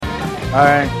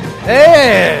Alright.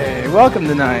 Hey! Welcome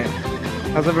tonight.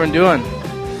 How's everyone doing?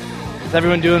 Is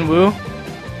everyone doing woo?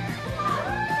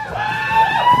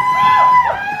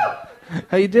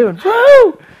 How you doing?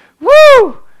 Woo!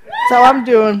 Woo! That's how I'm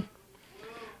doing.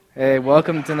 Hey,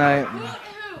 welcome tonight.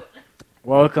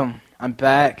 Welcome. I'm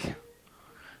back.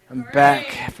 I'm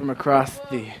back from across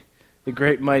the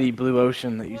great mighty blue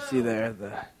ocean that you see there,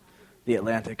 the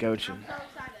Atlantic Ocean.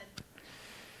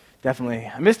 Definitely.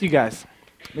 I missed you guys.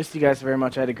 Missed you guys very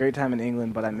much. I had a great time in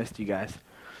England, but I missed you guys.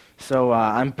 So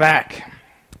I'm back.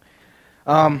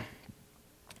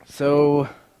 So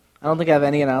I don't think I have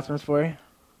any announcements for you.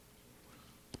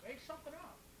 Make something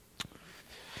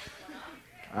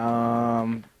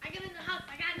up.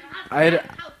 I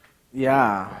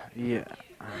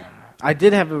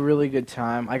did have a really good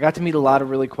time. I got to meet a lot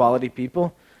of really quality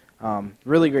people,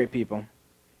 really great people,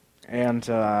 and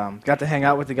got to hang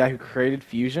out with the guy who created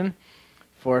Fusion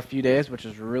for a few days, which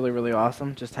was really, really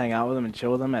awesome. Just hang out with him and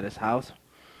chill with him at his house,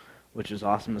 which was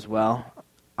awesome as well.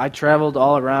 I traveled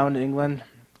all around England.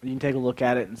 You can take a look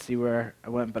at it and see where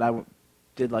I went, but I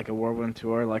did like a whirlwind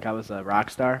tour like I was a rock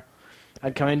star.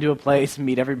 I'd come into a place,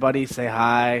 meet everybody, say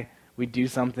hi, we'd do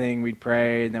something, we'd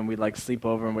pray, and then we'd like sleep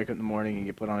over and wake up in the morning and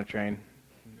get put on a train.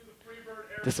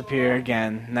 Disappear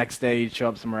again. Next day you'd show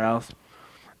up somewhere else.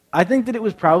 I think that it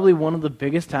was probably one of the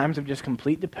biggest times of just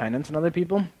complete dependence on other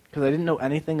people, because I didn't know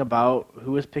anything about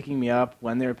who was picking me up,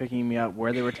 when they were picking me up,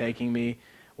 where they were taking me,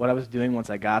 what I was doing once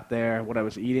I got there, what I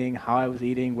was eating, how I was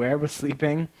eating, where I was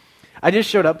sleeping. I just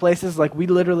showed up places. Like, we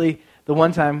literally, the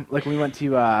one time, like, we went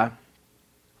to, I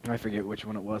forget which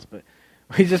one it was, but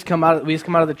we just come out of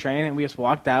the train, and we just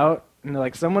walked out, and they're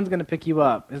like, someone's going to pick you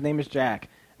up. His name is Jack.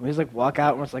 And we just, like, walk out,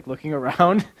 and we're just, like, looking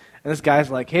around, and this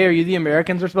guy's like, hey, are you the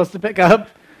Americans we're supposed to pick up?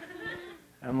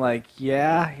 I'm like,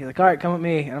 yeah. He's like, all right, come with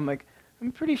me. And I'm like,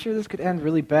 I'm pretty sure this could end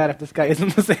really bad if this guy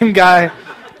isn't the same guy.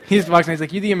 He just walks in, he's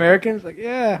like, you the Americans? Like,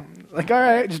 yeah. Like, all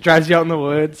right. Just drives you out in the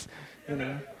woods. You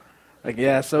know. Like,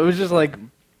 yeah. So it was just like,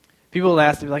 people would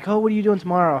ask me, like, oh, what are you doing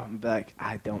tomorrow? I'm like,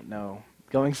 I don't know.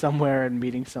 Going somewhere and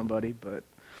meeting somebody. But,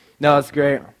 no, it's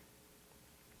great.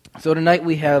 So tonight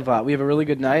we have a really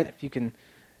good night. If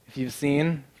you've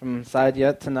seen from inside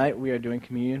yet, tonight we are doing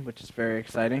communion, which is very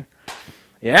exciting.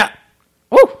 Yeah.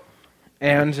 Woo!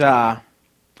 And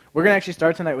we're going to actually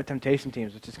start tonight with Temptation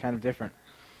Teams, which is kind of different.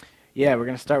 Yeah, we're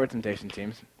going to start with Temptation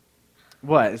Teams.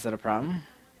 What? Is that a problem?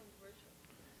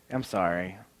 I'm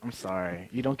sorry.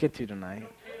 You don't get to tonight.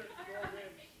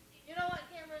 You know what,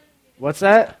 Cameron? What's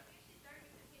that?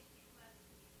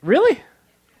 Really?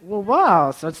 Well,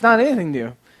 wow. So it's not anything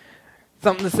new.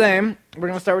 Something the same. We're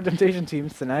going to start with Temptation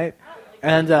Teams tonight.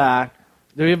 And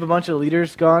we have a bunch of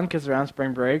leaders gone because they're on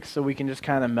spring break, so we can just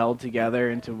kind of meld together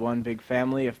into one big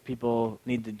family if people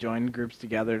need to join groups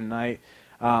together tonight.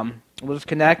 We'll just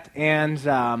connect, and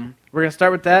we're going to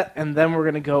start with that, and then we're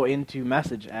going to go into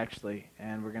message, actually,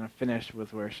 and we're going to finish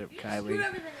with worship, Kylie.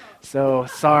 So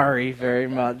sorry very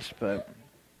much, but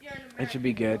it should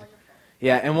be good.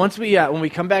 Yeah, and once when we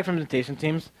come back from Temptation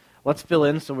Teams, let's fill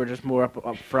in so we're just more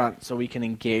up front so we can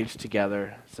engage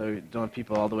together. So you don't have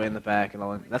people all the way in the back and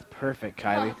all that. That's perfect,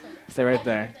 Kylie. Stay right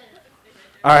there.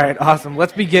 All right, awesome.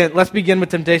 Let's begin with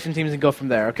Temptation Teams and go from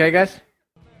there. Okay, guys?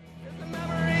 The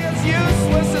memory is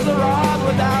useless as a rod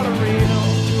without a reel.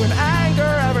 To an anger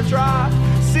ever dry.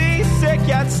 Seasick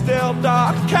yet still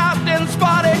dark. Captain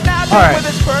spotted now All right. with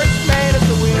his first mate at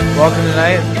the wheel. Welcome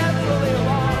tonight. Get fully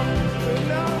alarmed. With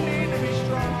no need to be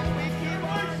strong. We keep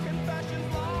our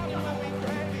confessions long when we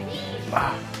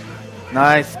pray.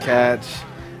 Nice catch.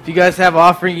 If you guys have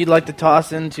offering you'd like to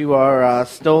toss into our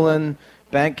stolen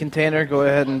bank container, go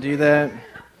ahead and do that.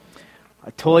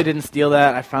 I totally didn't steal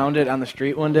that. I found it on the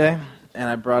street one day, and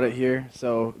I brought it here.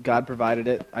 So God provided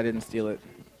it. I didn't steal it.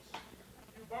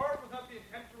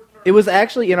 It was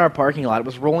actually in our parking lot. It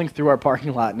was rolling through our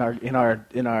parking lot in our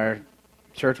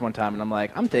church one time, and I'm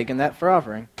like, I'm taking that for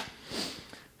offering.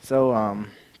 So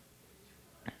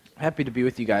happy to be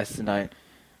with you guys tonight.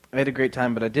 I had a great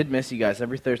time, but I did miss you guys.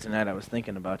 Every Thursday night I was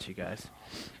thinking about you guys.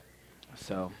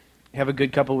 So, you have a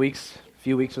good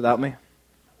few weeks without me?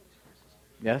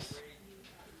 Yes?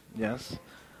 Yes.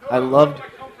 I loved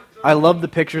the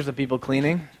pictures of people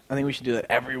cleaning. I think we should do that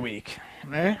every week.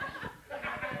 Right?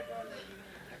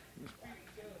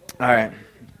 All right.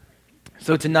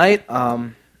 So tonight,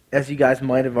 as you guys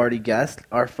might have already guessed,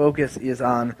 our focus is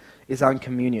on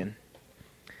communion.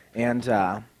 And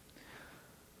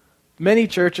many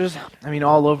churches,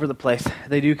 all over the place,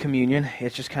 they do communion.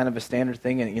 It's just kind of a standard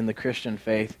thing in the Christian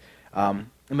faith.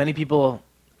 Many people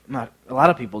not a lot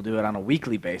of people do it on a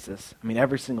weekly basis. I mean,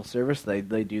 every single service they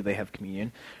have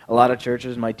communion. A lot of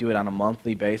churches might do it on a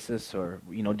monthly basis, or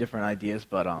different ideas.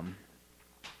 But a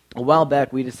while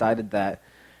back, we decided that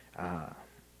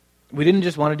we didn't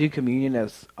just want to do communion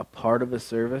as a part of a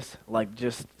service, like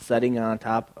just setting on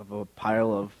top of a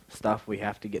pile of stuff we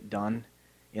have to get done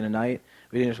in a night.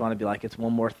 We didn't just want to be like, it's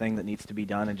one more thing that needs to be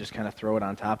done and just kind of throw it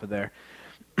on top of there.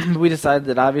 We decided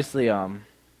that obviously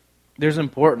there's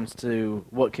importance to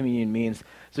what communion means.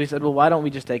 So we said, well, why don't we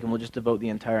just take and we'll just devote the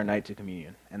entire night to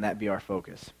communion, and that be our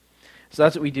focus. So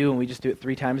that's what we do, and we just do it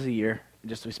 3 times a year.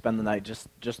 Just we spend the night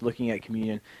just looking at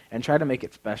communion and try to make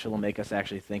it special and make us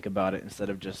actually think about it instead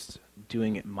of just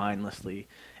doing it mindlessly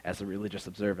as a religious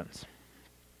observance.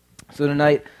 So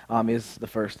tonight is the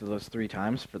first of those 3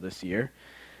 times for this year.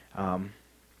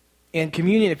 And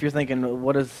communion, if you're thinking,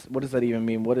 what does that even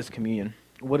mean? What is communion?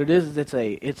 What it is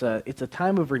it's a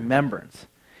time of remembrance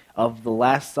of the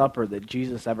Last Supper that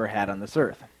Jesus ever had on this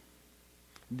earth.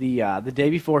 The day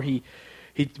before he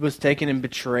was taken and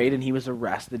betrayed and he was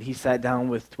arrested, he sat down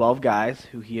with 12 guys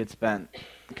who he had spent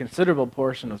a considerable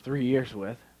portion of 3 years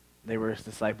with. They were his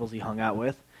disciples he hung out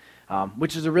with,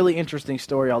 which is a really interesting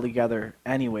story altogether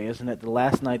anyway, isn't it? The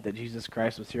last night that Jesus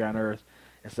Christ was here on earth,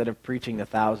 instead of preaching to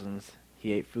thousands,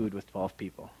 he ate food with 12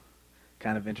 people.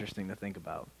 Kind of interesting to think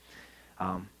about.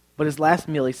 But his last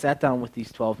meal, he sat down with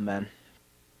these 12 men,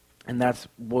 and that's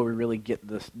where we really get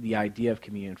the idea of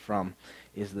communion from,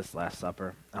 is this Last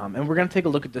Supper. And we're going to take a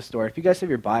look at this story. If you guys have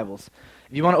your Bibles,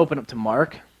 if you want to open up to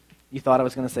Mark, you thought I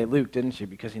was going to say Luke, didn't you?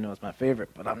 Because you know it's my favorite,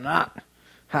 but I'm not.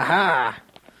 Ha-ha!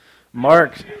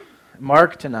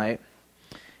 Mark tonight.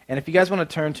 And if you guys want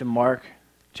to turn to Mark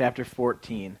chapter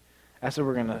 14, that's what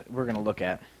we're gonna look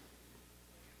at.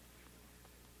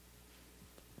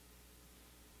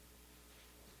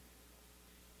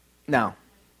 Now,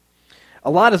 a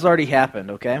lot has already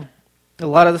happened, okay? A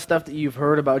lot of the stuff that you've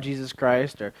heard about Jesus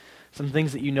Christ, or some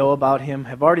things that you know about him,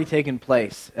 have already taken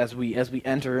place as we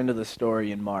enter into the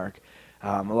story in Mark.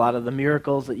 A lot of the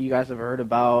miracles that you guys have heard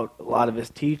about, a lot of his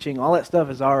teaching, all that stuff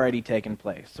has already taken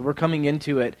place. So we're coming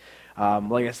into it.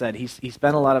 Like I said, he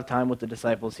spent a lot of time with the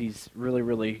disciples. He's really,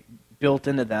 really built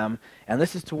into them, and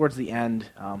this is towards the end.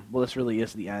 This really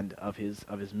is the end of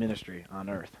his ministry on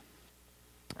earth.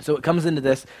 So it comes into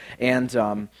this, and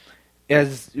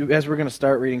as we're going to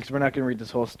start reading, because we're not going to read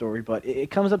this whole story, but it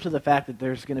comes up to the fact that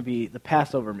there's going to be the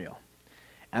Passover meal,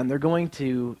 and they're going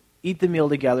to eat the meal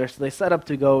together. So they set up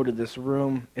to go to this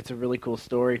room. It's a really cool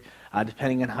story.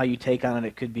 Depending on how you take on it,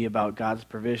 it could be about God's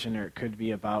provision, or it could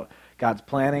be about God's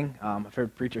planning. I've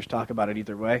heard preachers talk about it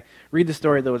either way. Read the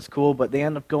story, though, it's cool, but they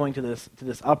end up going to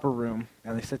this upper room,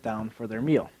 and they sit down for their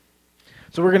meal.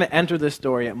 So we're going to enter this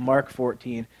story at Mark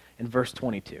 14 in verse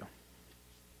 22. It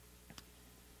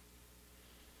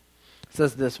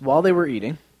says this: while they were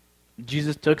eating,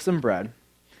 Jesus took some bread.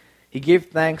 He gave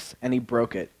thanks, and he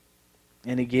broke it.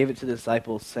 And he gave it to the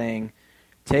disciples, saying,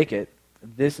 "Take it,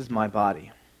 this is my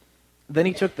body." Then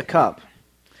he took the cup,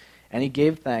 and he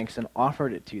gave thanks and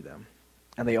offered it to them.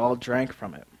 And they all drank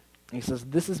from it. And he says,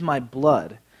 "This is my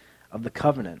blood of the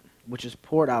covenant, which is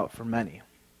poured out for many."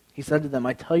 He said to them,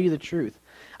 "I tell you the truth,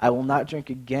 I will not drink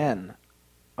again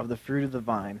of the fruit of the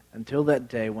vine until that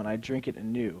day when I drink it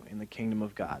anew in the kingdom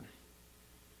of God."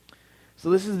 So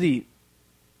this is the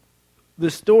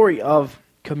story of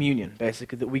communion,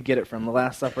 basically, that we get it from, the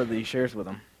Last Supper that he shares with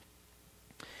them.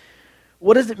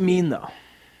 What does it mean, though?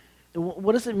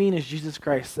 What does it mean as Jesus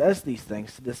Christ says these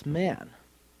things to this man?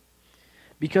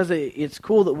 Because it's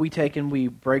cool that we take and we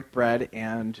break bread,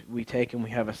 and we take and we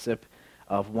have a sip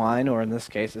of wine, or in this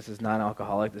case, this is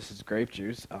non-alcoholic, this is grape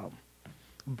juice.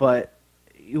 But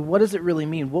what does it really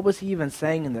mean? What was he even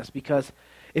saying in this? Because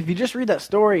if you just read that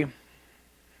story,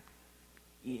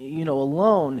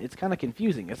 alone, it's kind of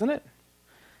confusing, isn't it?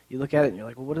 You look at it and you're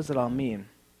like, well, what does it all mean?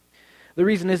 The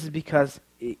reason is because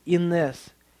in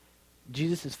this,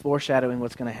 Jesus is foreshadowing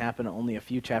what's going to happen only a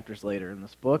few chapters later in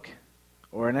this book,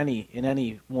 or in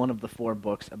any one of the 4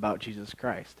 books about Jesus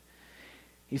Christ.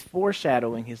 He's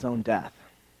foreshadowing his own death,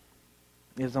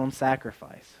 his own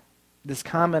sacrifice. This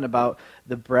comment about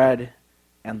the bread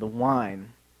and the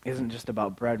wine isn't just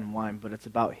about bread and wine, but it's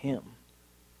about him,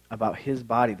 about his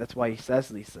body. That's why he says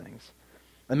these things.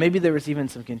 And maybe there was even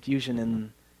some confusion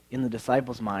in the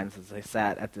disciples' minds as they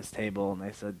sat at this table, and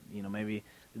they said, maybe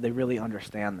they really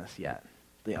understand this yet.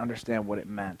 They understand what it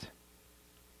meant.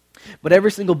 But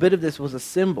every single bit of this was a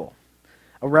symbol,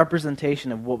 a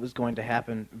representation of what was going to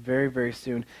happen very, very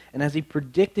soon. And as he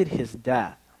predicted his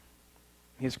death,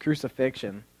 his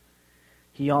crucifixion,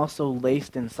 he also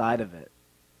laced inside of it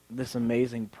this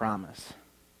amazing promise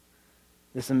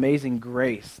this amazing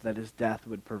grace that his death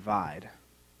would provide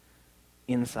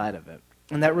inside of it.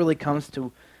 And that really comes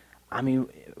to,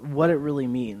 what it really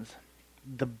means.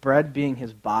 The bread being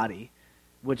his body,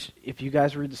 which if you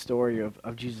guys read the story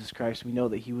of Jesus Christ, we know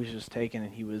that he was just taken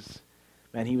and he was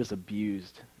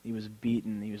abused. He was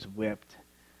beaten. He was whipped.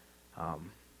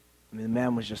 The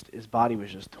man was his body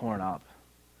was just torn up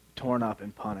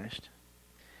and punished.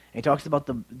 And he talks about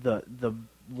the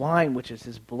wine, which is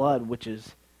his blood, which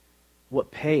is what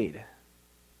paid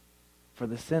for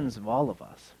the sins of all of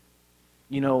us.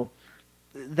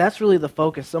 That's really the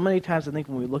focus. So many times I think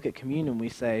when we look at communion, we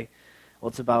say, well,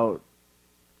 it's about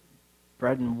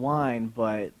bread and wine,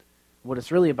 but what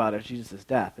it's really about is Jesus'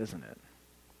 death, isn't it?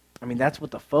 That's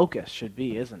what the focus should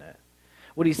be, isn't it?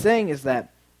 What he's saying is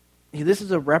that this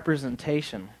is a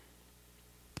representation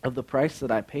of the price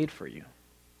that I paid for you.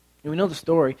 We know the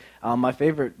story. My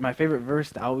favorite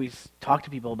verse to always talk to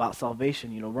people about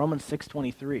salvation, Romans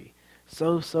 6:23.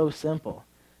 So simple.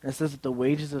 And it says that the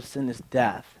wages of sin is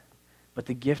death, but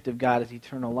the gift of God is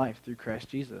eternal life through Christ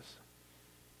Jesus.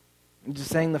 I'm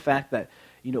just saying the fact that,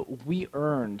 we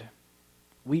earned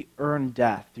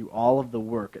death through all of the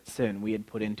work at sin we had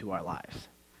put into our lives.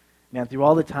 Man, through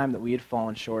all the time that we had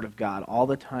fallen short of God, all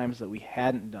the times that we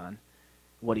hadn't done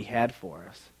what he had for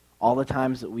us, all the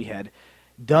times that we had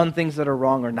done things that are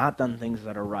wrong or not done things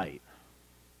that are right,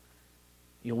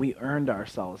 we earned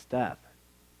ourselves death.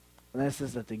 And this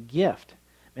is that the gift,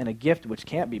 a gift which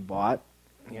can't be bought,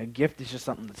 a gift is just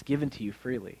something that's given to you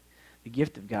freely. The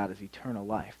gift of God is eternal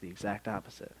life, the exact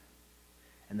opposite.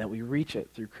 And that we reach it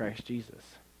through Christ Jesus.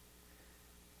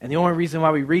 And the only reason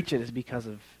why we reach it is because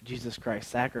of Jesus Christ's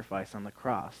sacrifice on the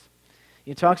cross.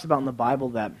 It talks about in the Bible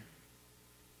that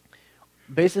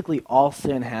basically all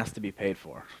sin has to be paid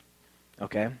for.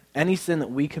 Okay? Any sin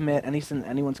that we commit, any sin that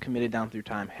anyone's committed down through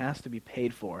time has to be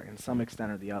paid for in some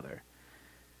extent or the other.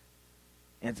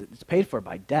 And it's paid for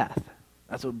by death.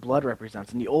 That's what blood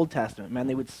represents. In the Old Testament, man,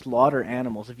 they would slaughter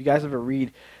animals. If you guys ever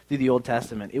read through the Old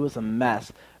Testament, it was a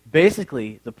mess.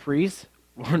 Basically, the priests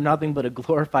were nothing but a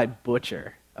glorified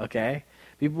butcher, okay?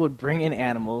 People would bring in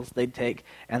animals, they'd take,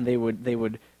 and they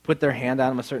would put their hand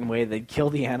on them a certain way. They'd kill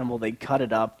the animal, they'd cut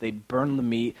it up, they'd burn the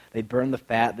meat, they'd burn the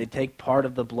fat, they'd take part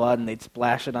of the blood, and they'd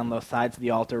splash it on the sides of the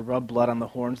altar, rub blood on the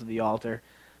horns of the altar.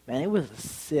 Man, it was a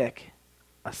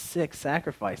sick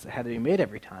sacrifice that had to be made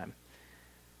every time.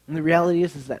 And the reality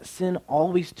is that sin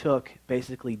always took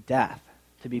basically death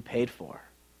to be paid for.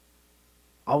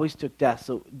 Always took death.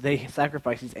 So they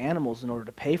sacrificed these animals in order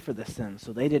to pay for the sin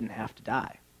so they didn't have to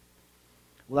die.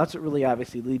 Well, that's what really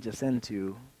obviously leads us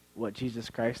into what Jesus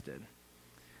Christ did. And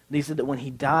he said that when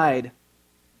he died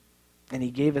and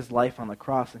he gave his life on the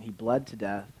cross and he bled to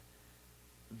death,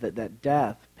 that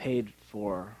death paid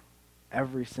for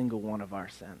every single one of our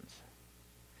sins.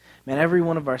 Man, every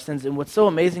one of our sins. And what's so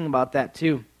amazing about that,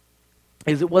 too,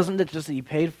 is it wasn't just that he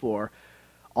paid for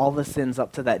all the sins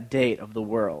up to that date of the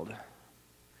world.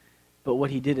 But what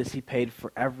he did is he paid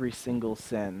for every single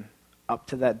sin up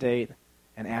to that date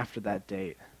and after that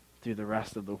date through the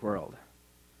rest of the world.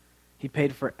 He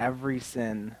paid for every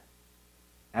sin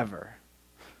ever.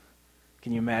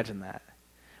 Can you imagine that?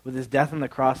 With his death on the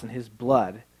cross and his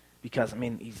blood, because,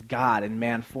 he's God in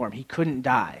man form. He couldn't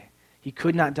die. He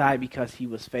could not die because he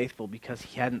was faithful, because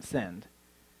he hadn't sinned.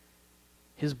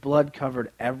 His blood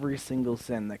covered every single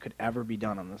sin that could ever be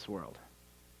done on this world.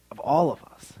 Of all of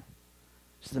us.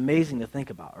 Which is amazing to think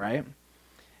about, right?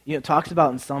 It talks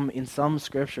about in some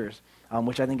scriptures,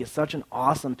 which I think is such an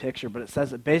awesome picture, but it says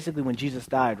that basically when Jesus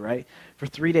died, right, for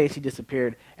 3 days he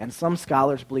disappeared, and some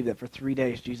scholars believe that for 3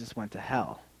 days Jesus went to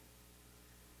hell.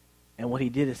 And what he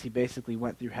did is he basically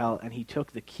went through hell and he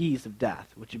took the keys of death,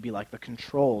 which would be like the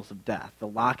controls of death, the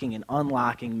locking and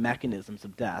unlocking mechanisms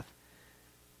of death,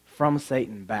 from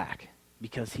Satan back,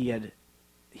 because he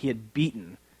had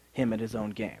beaten him at his own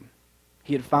game.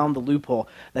 He had found the loophole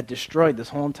that destroyed this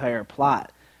whole entire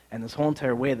plot and this whole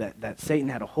entire way that Satan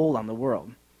had a hold on the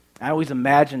world. I always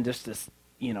imagined just this,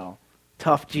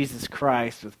 tough Jesus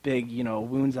Christ with big,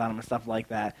 wounds on him and stuff like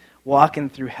that, walking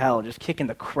through hell, just kicking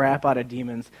the crap out of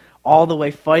demons, all the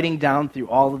way fighting down through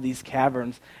all of these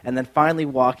caverns, and then finally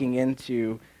walking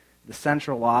into the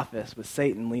central office with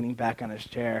Satan leaning back on his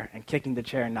chair and kicking the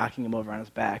chair and knocking him over on his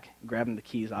back, grabbing the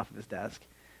keys off of his desk,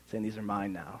 saying, "These are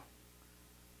mine now,"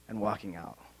 and walking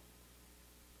out.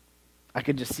 I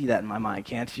could just see that in my mind,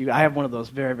 can't you? I have one of those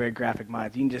very, very graphic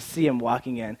minds. You can just see him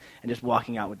walking in and just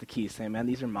walking out with the keys, saying, "Man,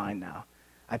 these are mine now.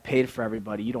 I paid for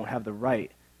everybody. You don't have the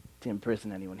right to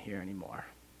imprison anyone here anymore."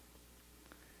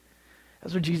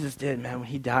 That's what Jesus did, man. When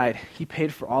he died, he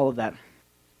paid for all of that.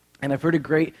 And I've heard a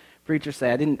great preacher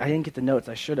say, I didn't get the notes,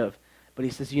 I should have, But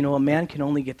he says, a man can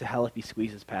only get to hell if he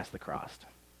squeezes past the cross.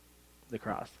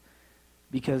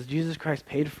 Because Jesus Christ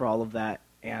paid for all of that,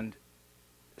 and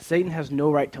Satan has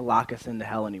no right to lock us into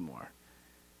hell anymore.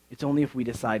 It's only if we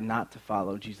decide not to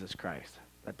follow Jesus Christ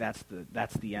that's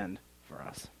the end for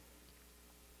us.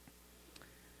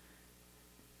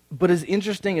 But as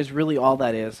interesting as really all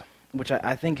that is, which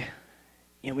I think,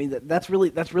 that's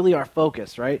really our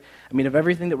focus, right? Of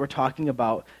everything that we're talking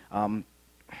about, in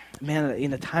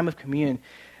a time of communion.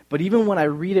 But even when I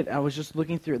read it, I was just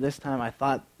looking through it this time, I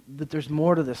thought that there's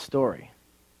more to this story.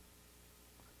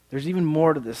 There's even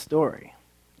more to this story.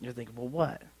 You're thinking, well,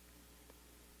 what?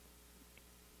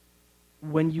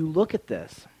 When you look at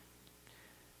this,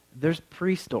 there's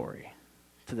pre-story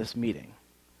to this meeting.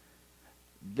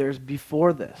 There's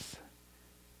before this.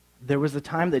 There was a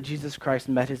time that Jesus Christ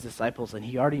met his disciples, and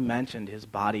he already mentioned his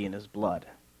body and his blood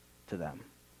to them.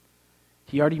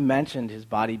 He already mentioned his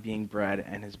body being bread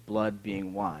and his blood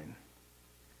being wine.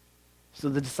 So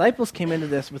the disciples came into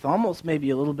this with almost maybe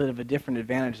a little bit of a different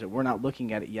advantage that we're not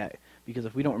looking at it yet, because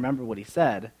if we don't remember what he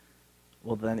said,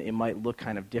 well, then it might look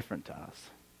kind of different to us.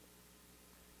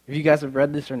 If you guys have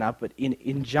read this or not, but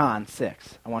in John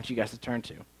 6, I want you guys to turn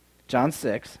to. John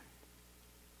 6.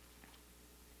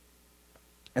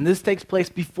 And this takes place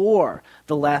before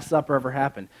the Last Supper ever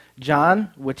happened.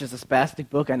 John, which is a spastic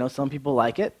book, I know some people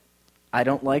like it. I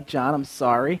don't like John, I'm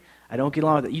sorry. I don't get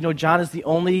along with it. John is the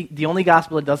only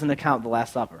gospel that doesn't account the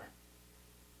Last Supper.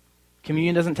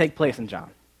 Communion doesn't take place in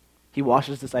John. He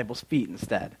washes disciples' feet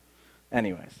instead.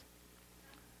 Anyways.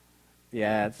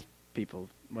 Yeah, it's people,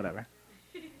 whatever.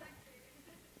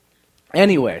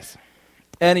 Anyways,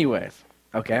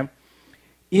 okay?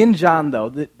 In John,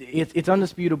 though, it's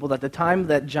undisputable that the time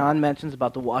that John mentions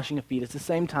about the washing of feet is the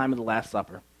same time of the Last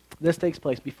Supper. This takes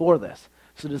place before this.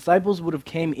 So the disciples would have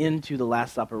came into the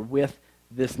Last Supper with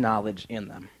this knowledge in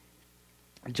them.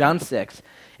 John 6,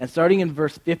 and starting in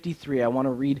verse 53, I want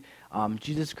to read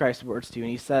Jesus Christ's words to you.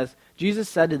 And he says, Jesus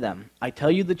said to them, I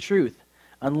tell you the truth,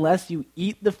 unless you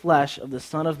eat the flesh of the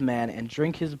Son of Man and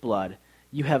drink his blood,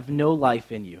 you have no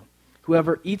life in you.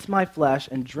 Whoever eats my flesh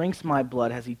and drinks my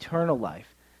blood has eternal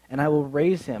life, and I will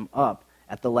raise him up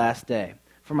at the last day.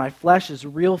 For my flesh is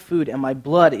real food, and my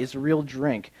blood is real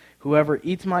drink. Whoever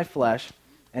eats my flesh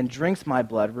and drinks my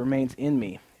blood remains in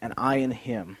me, and I in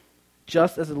him.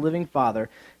 Just as the living Father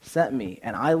sent me,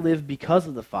 and I live because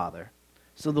of the Father,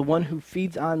 so the one who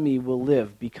feeds on me will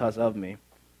live because of me.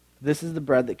 This is the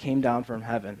bread that came down from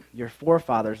heaven. Your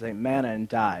forefathers ate manna and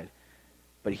died,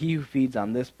 but he who feeds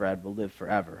on this bread will live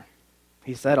forever.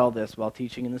 He said all this while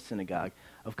teaching in the synagogue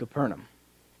of Capernaum.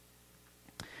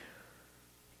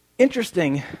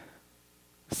 Interesting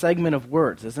segment of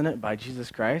words, isn't it, by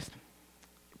Jesus Christ?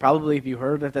 Probably if you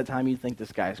heard it at that time, you'd think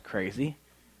this guy's crazy.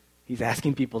 He's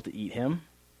asking people to eat him,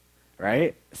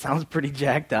 right? Sounds pretty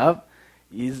jacked up.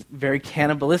 He's very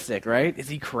cannibalistic, right? Is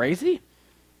he crazy?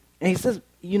 And he says,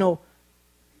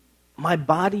 my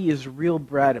body is real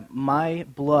bread. My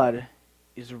blood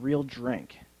is real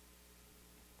drink.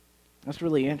 That's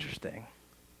really interesting.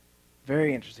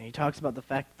 Very interesting. He talks about the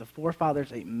fact that the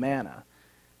forefathers ate manna,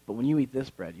 but when you eat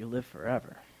this bread, you live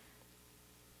forever.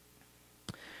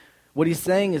 What he's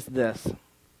saying is this,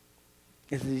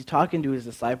 is that he's talking to his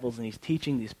disciples and he's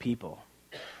teaching these people.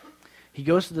 He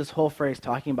goes to this whole phrase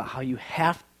talking about how you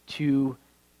have to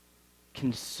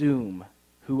consume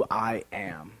who I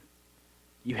am.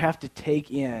 You have to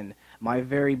take in my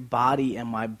very body and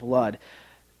my blood.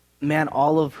 Man,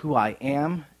 all of who I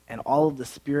am and all of the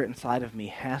spirit inside of me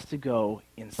has to go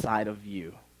inside of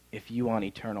you if you want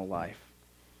eternal life.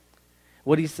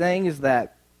 What he's saying is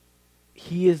that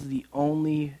he is the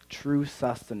only true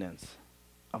sustenance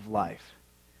of life.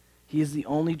 He is the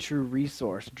only true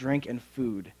resource, drink and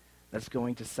food, that's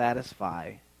going to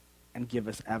satisfy and give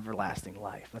us everlasting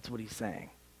life. That's what he's saying.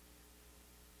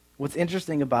 What's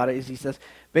interesting about it is he says,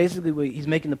 basically what he's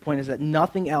making the point is that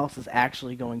nothing else is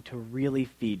actually going to really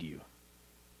feed you.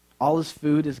 All this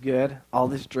food is good. All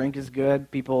this drink is good.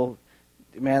 People,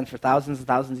 man, for thousands and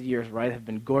thousands of years, right, have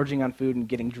been gorging on food and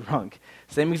getting drunk.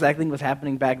 Same exact thing was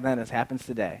happening back then as happens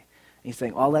today. And he's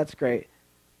saying, all that's great,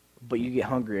 but you get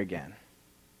hungry again.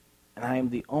 And I am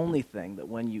the only thing that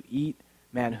when you eat,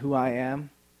 man, who I am,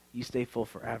 you stay full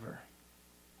forever.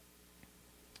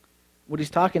 What he's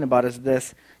talking about is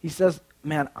this. He says,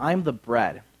 man, I'm the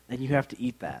bread, and you have to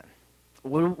eat that.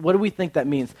 What do we think that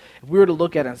means? If we were to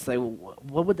look at it and say, well,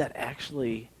 what would that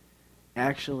actually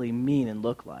mean and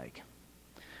look like?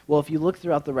 Well, if you look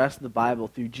throughout the rest of the Bible,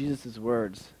 through Jesus'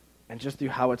 words, and just through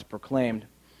how it's proclaimed,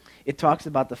 it talks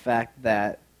about the fact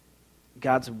that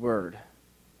God's word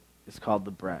is called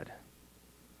the bread.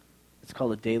 It's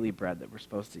called a daily bread that we're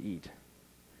supposed to eat.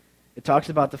 It talks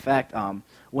about the fact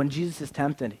when Jesus is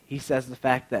tempted, he says the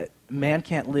fact that man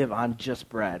can't live on just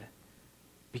bread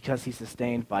because he's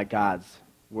sustained by God's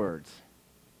words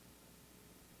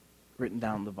written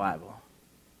down in the Bible.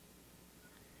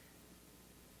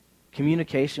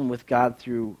 Communication with God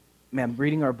through,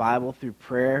 reading our Bible, through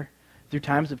prayer, through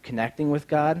times of connecting with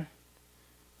God,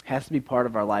 has to be part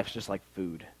of our lives just like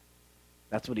food.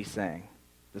 That's what he's saying.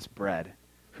 This bread.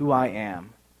 Who I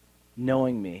am.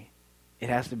 Knowing me. It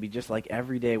has to be just like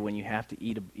every day when you have to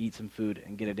eat some food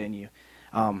and get it in you.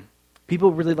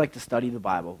 People really like to study the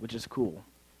Bible, which is cool.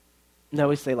 They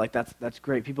always say, like, that's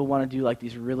great. People want to do, like,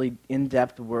 these really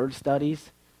in-depth word studies,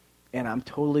 and I'm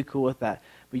totally cool with that.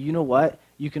 But you know what?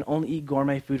 You can only eat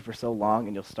gourmet food for so long,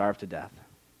 and you'll starve to death.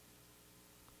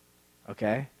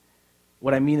 Okay?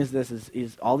 What I mean is this,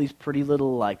 is all these pretty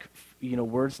little, like,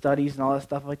 word studies and all that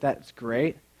stuff like that, it's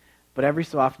great. But every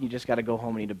so often, you just got to go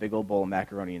home and eat a big old bowl of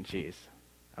macaroni and cheese.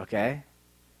 Okay?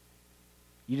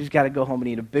 You just got to go home and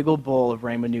eat a big old bowl of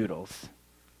ramen noodles.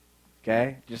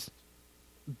 Okay? Just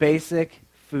basic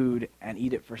food and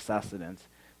eat it for sustenance.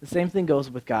 The same thing goes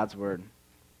with God's Word.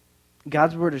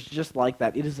 God's Word is just like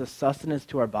that. It is a sustenance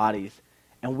to our bodies,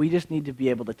 and we just need to be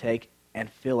able to take and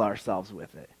fill ourselves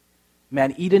with it.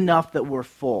 Man, eat enough that we're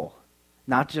full,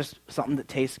 not just something that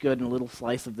tastes good and a little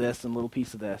slice of this and a little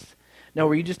piece of this. No,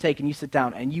 where you just take and you sit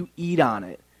down and you eat on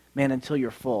it, man, until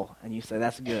you're full, and you say,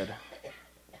 that's good.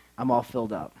 I'm all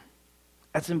filled up.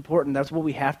 That's important. That's what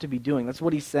we have to be doing. That's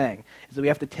what he's saying, is that we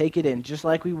have to take it in just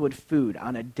like we would food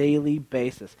on a daily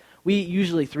basis. We eat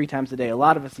usually 3 times a day. A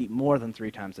lot of us eat more than 3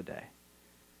 times a day.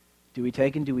 Do we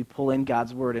take and do we pull in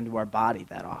God's Word into our body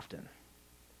that often?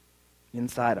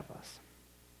 Inside of us.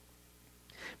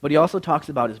 But he also talks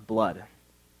about his blood.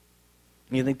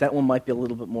 And you think that one might be a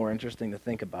little bit more interesting to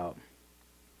think about.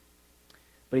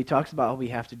 But he talks about how we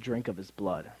have to drink of his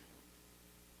blood.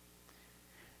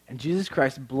 And Jesus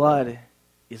Christ's blood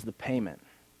is the payment.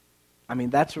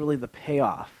 That's really the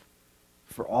payoff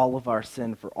for all of our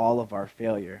sin, for all of our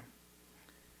failure.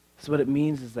 So what it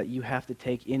means is that you have to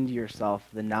take into yourself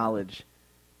the knowledge,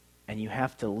 and you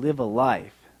have to live a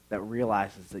life that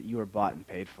realizes that you are bought and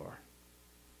paid for.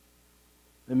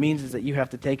 It means is that you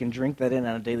have to take and drink that in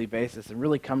on a daily basis and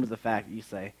really come to the fact that you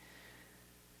say,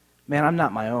 man, I'm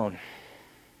not my own.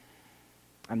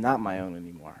 I'm not my own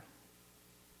anymore.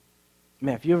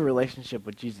 Man, if you have a relationship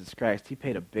with Jesus Christ, he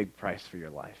paid a big price for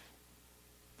your life.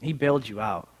 He bailed you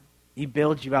out. He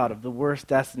bailed you out of the worst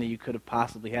destiny you could have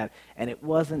possibly had. And it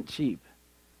wasn't cheap.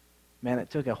 Man, it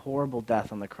took a horrible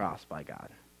death on the cross by God.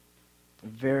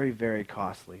 Very, very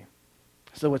costly.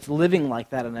 So it's living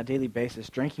like that on a daily basis,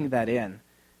 drinking that in,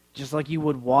 just like you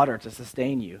would water to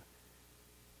sustain you.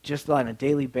 Just on a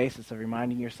daily basis of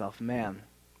reminding yourself, man,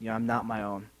 I'm not my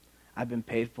own. I've been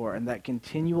paid for. And that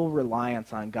continual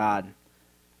reliance on God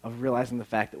of realizing the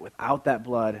fact that without that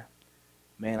blood,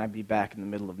 man, I'd be back in the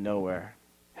middle of nowhere,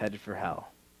 headed for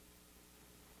hell.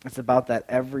 It's about that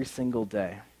every single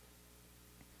day.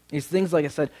 These things, like I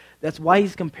said, that's why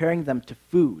he's comparing them to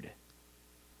food.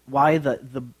 Why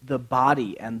the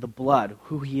body and the blood,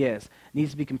 who he is,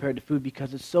 needs to be compared to food,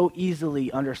 because it's so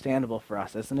easily understandable for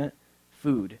us, isn't it?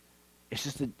 Food. It's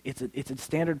just it's a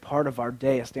standard part of our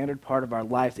day, a standard part of our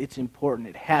lives. It's important.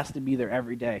 It has to be there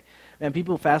every day. Man,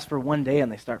 people fast for one day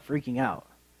and they start freaking out.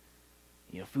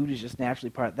 Food is just naturally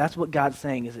part. That's what God's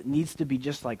saying, is it needs to be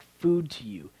just like food to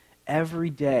you. Every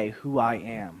day, who I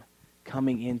am,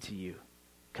 coming into you,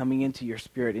 coming into your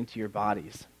spirit, into your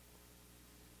bodies.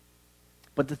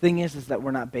 But the thing is that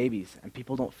we're not babies, and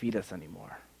people don't feed us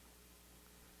anymore.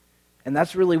 And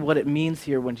that's really what it means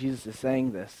here when Jesus is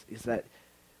saying this, is that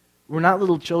we're not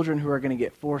little children who are going to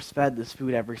get force-fed this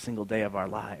food every single day of our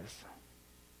lives.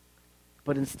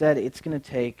 But instead, it's going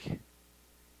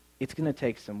to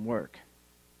take some work.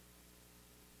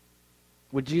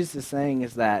 What Jesus is saying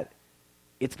is that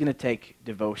it's going to take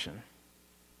devotion.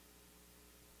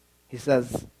 He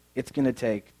says it's going to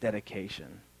take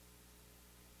dedication.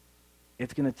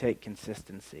 It's going to take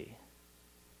consistency.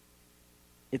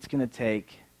 It's going to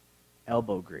take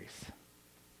elbow grease.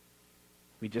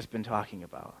 We've just been talking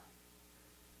about.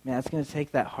 Man, it's going to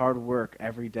take that hard work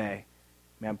every day.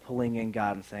 Man, pulling in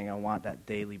God and saying, I want that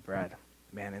daily bread,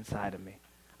 man, inside of me.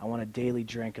 I want a daily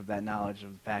drink of that knowledge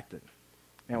of the fact that,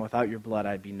 man, without your blood,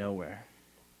 I'd be nowhere.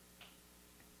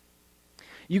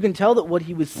 You can tell that what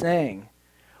he was saying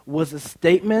was a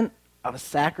statement of a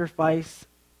sacrifice,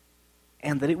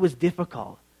 and that it was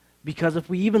difficult. Because if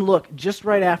we even look just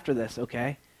right after this,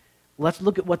 okay, let's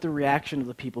look at what the reaction of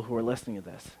the people who are listening to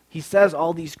this. He says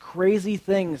all these crazy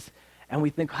things, and we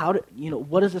think,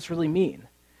 what does this really mean?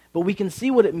 But we can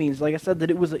see what it means. Like I said,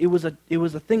 that it was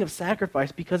a thing of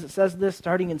sacrifice, because it says this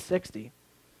starting in 60. It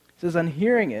says, on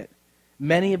hearing it,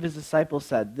 many of his disciples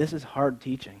said, "This is hard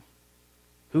teaching.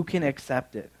 Who can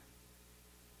accept it?"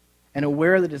 And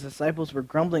aware that his disciples were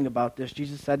grumbling about this,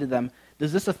 Jesus said to them,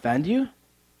 "Does this offend you?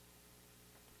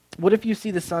 What if you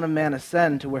see the Son of Man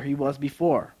ascend to where he was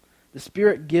before? The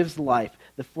Spirit gives life.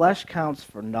 The flesh counts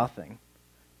for nothing.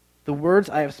 The words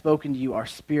I have spoken to you are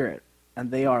spirit, and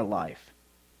they are life.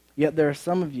 Yet there are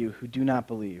some of you who do not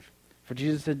believe." For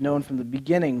Jesus had known from the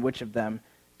beginning which of them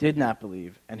did not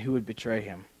believe and who would betray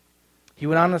him. He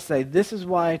went on to say, "This is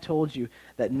why I told you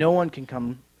that no one can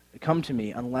come to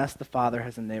me unless the Father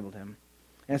has enabled him."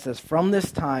 And it says, from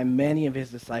this time many of his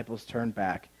disciples turned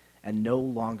back and no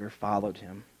longer followed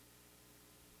him.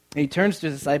 And he turns to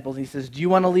his disciples and he says, "Do you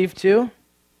want to leave too?"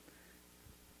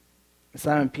 And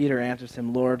Simon Peter answers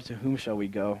him, "Lord, to whom shall we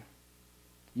go?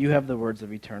 You have the words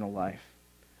of eternal life.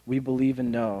 We believe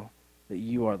and know that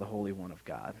you are the Holy One of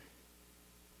God."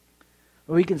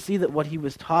 But we can see that what he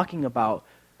was talking about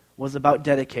was about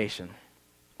dedication.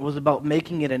 It was about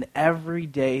making it an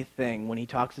everyday thing when he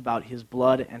talks about his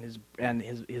blood and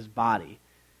his body.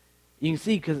 You can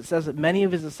see, because it says that many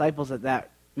of his disciples at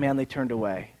that, they turned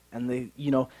away. And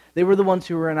they were the ones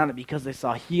who were in on it because they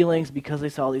saw healings, because they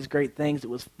saw all these great things. It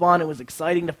was fun. It was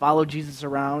exciting to follow Jesus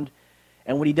around.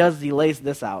 And what he does is he lays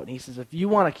this out. And he says, if you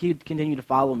want to continue to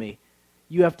follow me,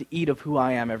 you have to eat of who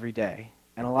I am every day.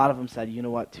 And a lot of them said, you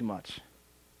know what, too much.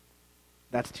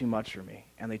 That's too much for me.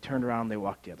 And they turned around and they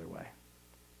walked the other way.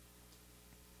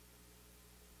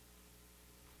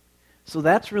 So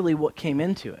that's really what came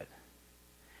into it.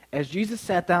 As Jesus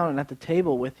sat down at the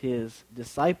table with his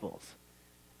disciples,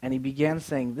 and he began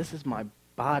saying, "This is my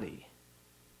body.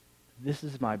 This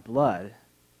is my blood."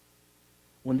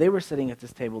 When they were sitting at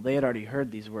this table, they had already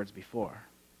heard these words before.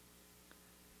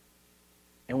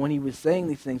 And when he was saying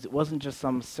these things, it wasn't just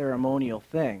some ceremonial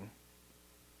thing,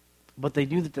 but they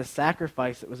knew that the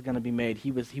sacrifice that was going to be made,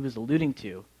 he was alluding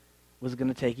to, was going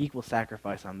to take equal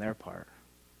sacrifice on their part.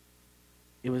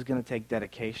 It was going to take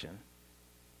dedication.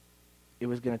 It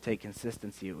was going to take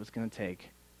consistency. It was going to take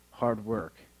hard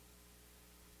work.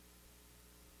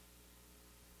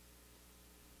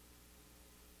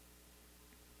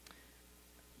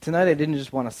 Tonight I didn't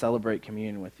just want to celebrate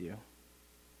communion with you,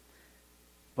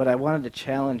 but I wanted to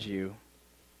challenge you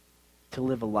to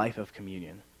live a life of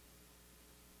communion.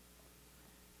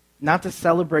 Not to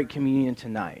celebrate communion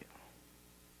tonight,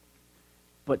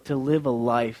 but to live a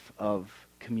life of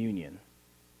communion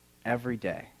every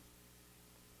day.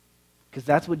 Because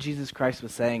that's what Jesus Christ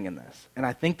was saying in this. And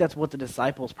I think that's what the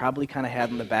disciples probably kind of had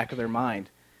in the back of their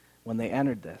mind when they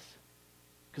entered this.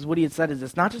 Because what he had said is,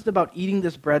 it's not just about eating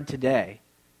this bread today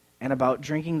and about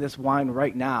drinking this wine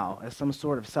right now as some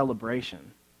sort of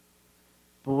celebration.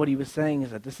 But what he was saying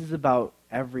is that this is about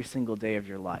every single day of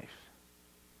your life.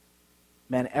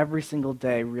 Man, every single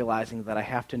day realizing that I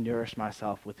have to nourish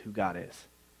myself with who God is.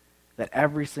 That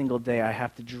every single day I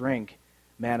have to drink,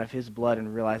 of his blood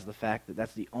and realize the fact that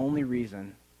that's the only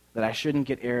reason that I shouldn't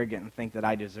get arrogant and think that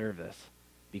I deserve this,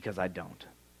 because I don't.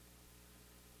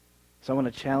 So I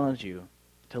want to challenge you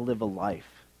to live a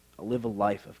life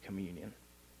of communion.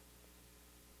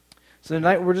 So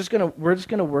tonight we're just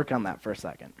gonna work on that for a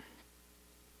second,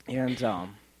 and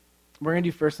we're gonna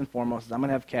do first and foremost is I'm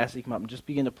gonna have Cassie come up and just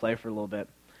begin to play for a little bit,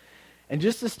 and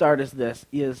just to start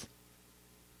is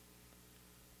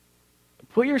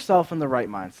put yourself in the right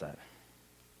mindset.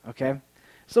 Okay?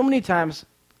 So many times,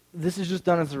 this is just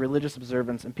done as a religious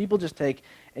observance, and people just take,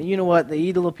 and you know what, they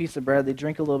eat a little piece of bread, they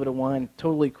drink a little bit of wine,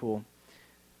 totally cool.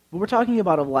 But we're talking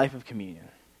about a life of communion.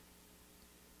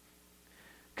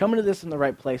 Come into this in the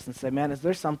right place and say, is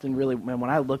there something really, when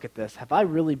I look at this, have I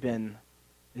really been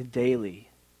daily,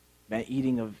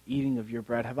 eating of your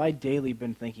bread? Have I daily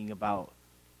been thinking about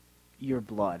your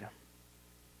blood?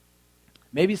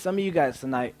 Maybe some of you guys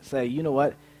tonight say, you know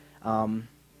what,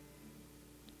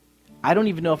 I don't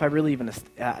even know if I've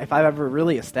ever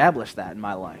really established that in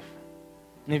my life.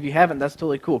 And if you haven't, that's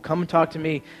totally cool. Come and talk to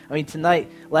me. Tonight,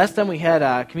 last time we had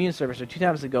a communion service, or 2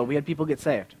 times ago, we had people get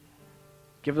saved.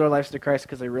 Give their lives to Christ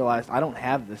because they realized, I don't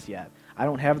have this yet. I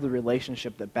don't have the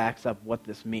relationship that backs up what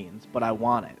this means, but I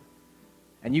want it.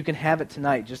 And you can have it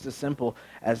tonight, just as simple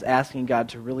as asking God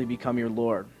to really become your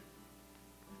Lord.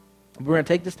 We're going to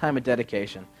take this time of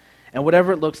dedication. And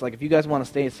whatever it looks like, if you guys want to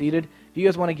stay seated, if you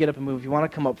guys want to get up and move, if you want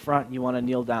to come up front and you want to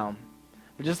kneel down,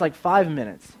 but just like 5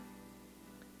 minutes,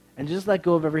 and just let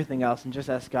go of everything else and just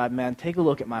ask God, take a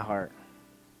look at my heart.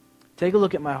 Take a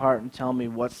look at my heart and tell me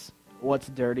what's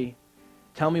dirty.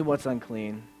 Tell me what's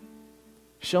unclean.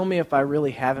 Show me if I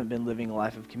really haven't been living a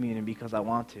life of communion because I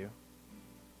want to.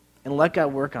 and let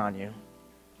God work on you.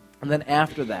 And then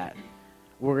after that,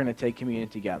 we're going to take communion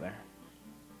together.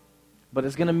 But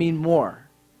it's going to mean more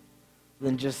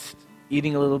than just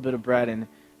eating a little bit of bread and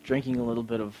drinking a little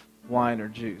bit of wine or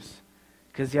juice.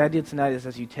 Because the idea tonight is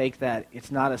as you take that,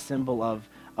 it's not a symbol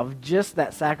of just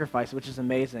that sacrifice, which is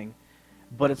amazing,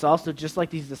 but it's also just like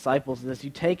these disciples. As you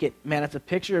take it, man, it's a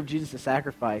picture of Jesus'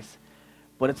 sacrifice,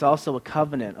 but it's also a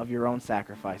covenant of your own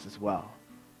sacrifice as well.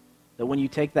 That when you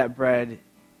take that bread,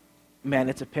 man,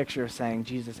 it's a picture of saying,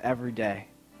 Jesus, every day,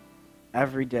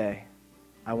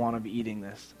 I want to be eating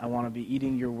this. I want to be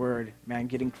eating your word, man,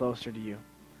 getting closer to you.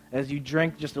 As you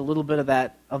drink just a little bit of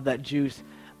that juice,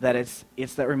 that it's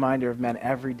that reminder of, man,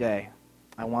 every day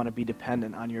I want to be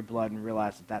dependent on your blood and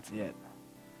realize that that's it.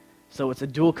 So it's a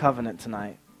dual covenant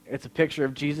tonight. It's a picture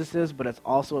of Jesus's, but it's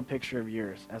also a picture of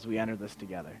yours as we enter this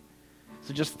together.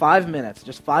 So just 5 minutes.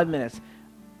 Just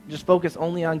focus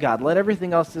only on God. Let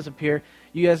everything else disappear.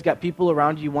 You guys got people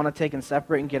around you want to take and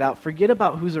separate and get out. Forget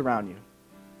about who's around you.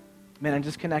 Man, and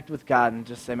just connect with God and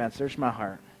just say, man, search my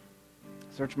heart.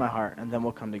 Search my heart, and then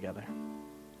we'll come together.